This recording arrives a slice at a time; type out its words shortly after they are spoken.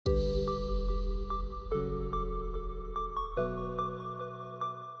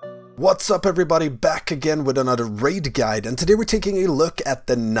What's up everybody, back again with another raid guide, and today we're taking a look at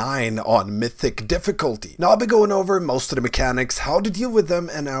the 9 on Mythic difficulty. Now I'll be going over most of the mechanics, how to deal with them,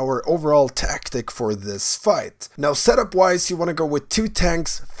 and our overall tactic for this fight. Now setup wise, you want to go with 2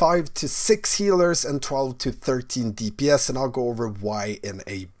 tanks, 5 to 6 healers, and 12 to 13 DPS, and I'll go over why in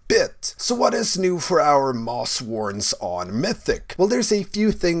a bit. So what is new for our Moss Warrens on Mythic? Well, there's a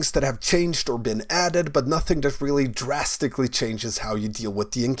few things that have changed or been added, but nothing that really drastically changes how you deal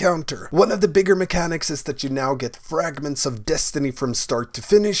with the encounter. One of the bigger mechanics is that you now get fragments of destiny from start to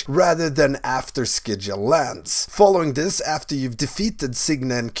finish, rather than after Skidja lands. Following this, after you've defeated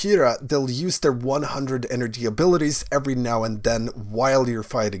Signa and Kira, they'll use their 100 energy abilities every now and then while you're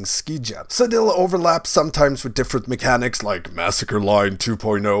fighting Skidja. So they'll overlap sometimes with different mechanics like Massacre Line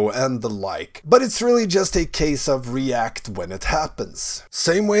 2.0 and the like, but it's really just a case of react when it happens.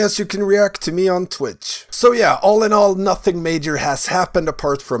 Same way as you can react to me on Twitch. So yeah, all in all, nothing major has happened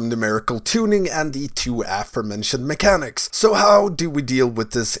apart from numerical tuning and the 2 aforementioned mechanics. So how do we deal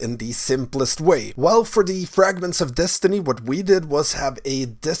with this in the simplest way? Well, for the Fragments of Destiny, what we did was have a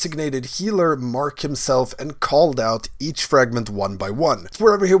designated healer mark himself and called out each fragment one by one,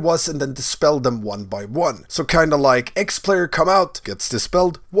 wherever he was, and then dispelled them one by one. So kinda like X player come out, gets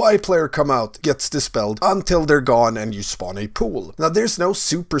dispelled, Y player come out, gets dispelled, until they're gone and you spawn a pool. Now there's no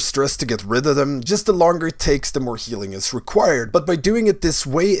super stress to get rid of them, just the longer it takes the more healing is required, but by doing it this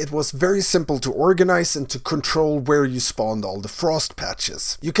way it was very simple to organize and to control where you spawned all the frost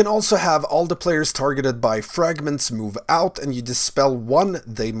patches. You can also have all the players targeted by fragments move out, and you dispel one,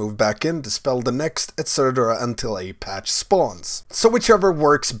 they move back in, dispel the next, etc. until a patch spawns. So whichever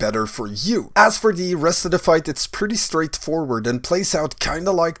works better for you. As for the rest of the fight, it's pretty straightforward and plays out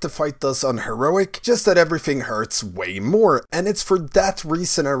kinda like the fight does on Heroic, just that everything hurts way more, and it's for that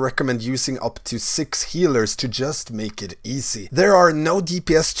reason I recommend using up to 6 healers to just make it easy. There are no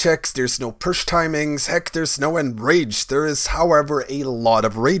DPS checks, there's no push timings, heck there's no enrage, there is however a lot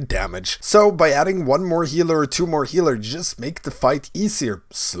of raid damage. So by adding 1 more healer or 2 more healers, just make the fight easier.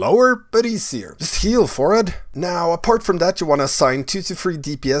 Slower, but easier. Just heal for it. Now apart from that, you want to assign 2 to 3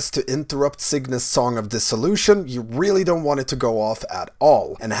 DPS to interrupt Signa's Song of Dissolution. You really don't want it to go off at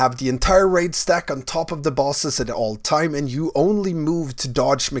all, and have the entire raid stack on top of the bosses at all time, and you only move to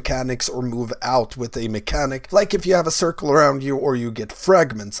dodge mechanics or move out with a mechanic, like if you have a circle around you or you get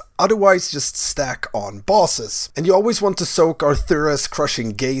fragments. Otherwise just stack on bosses. And you always want to soak Arthura's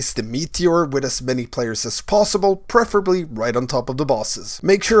Crushing Gaze, the meteor, with as many players as possible, preferably right on top of the bosses.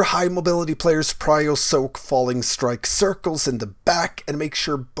 Make sure high mobility players prio soak Falling Strike circles in the back, and make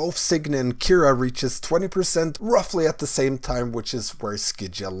sure both Signa and Kira reaches 20% roughly at the same time, which is where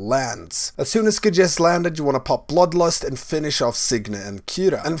Skidja lands. As soon as Skidja has landed, you want to pop Bloodlust and finish off Signa and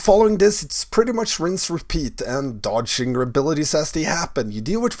Kira. And following this, it's pretty much rinse repeat, and dodging your abilities as they happen. You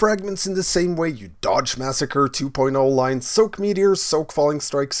deal with fragments in the same way, you dodge Massacre 2.0 lines, soak meteors, soak Falling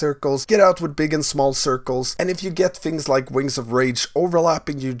Strike circles, get out with big and small circles, and if you get things like Wings of Rage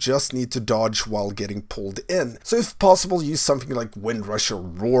overlapping, you just need to dodge while getting pulled in. So if possible, use something like Windrush or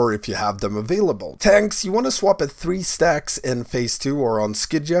Roar if you have them available. Tanks, you want to swap at 3 stacks in phase 2 or on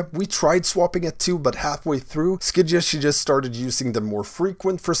Skidja. We tried swapping at 2, but halfway through Skidja she just started using them more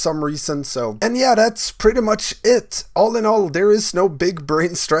frequent for some reason, so. And yeah, that's pretty much it. All in all, there is no big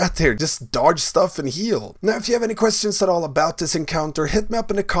brain strat here, just dodge stuff and heal. Now if you have any questions at all about this encounter, hit me up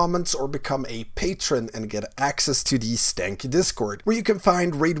in the comments or become a patron and get access to the Stankie Discord, where you can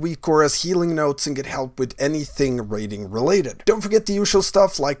find raid weakauras, healing notes, and get help with anything raiding related. Don't forget the usual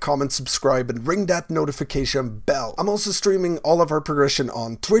stuff like comment, subscribe, and ring that notification bell. I'm also streaming all of our progression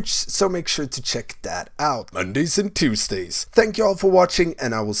on Twitch, so make sure to check that out. Mondays and Tuesdays. Thank you all for watching,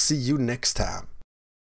 and I will see you next time.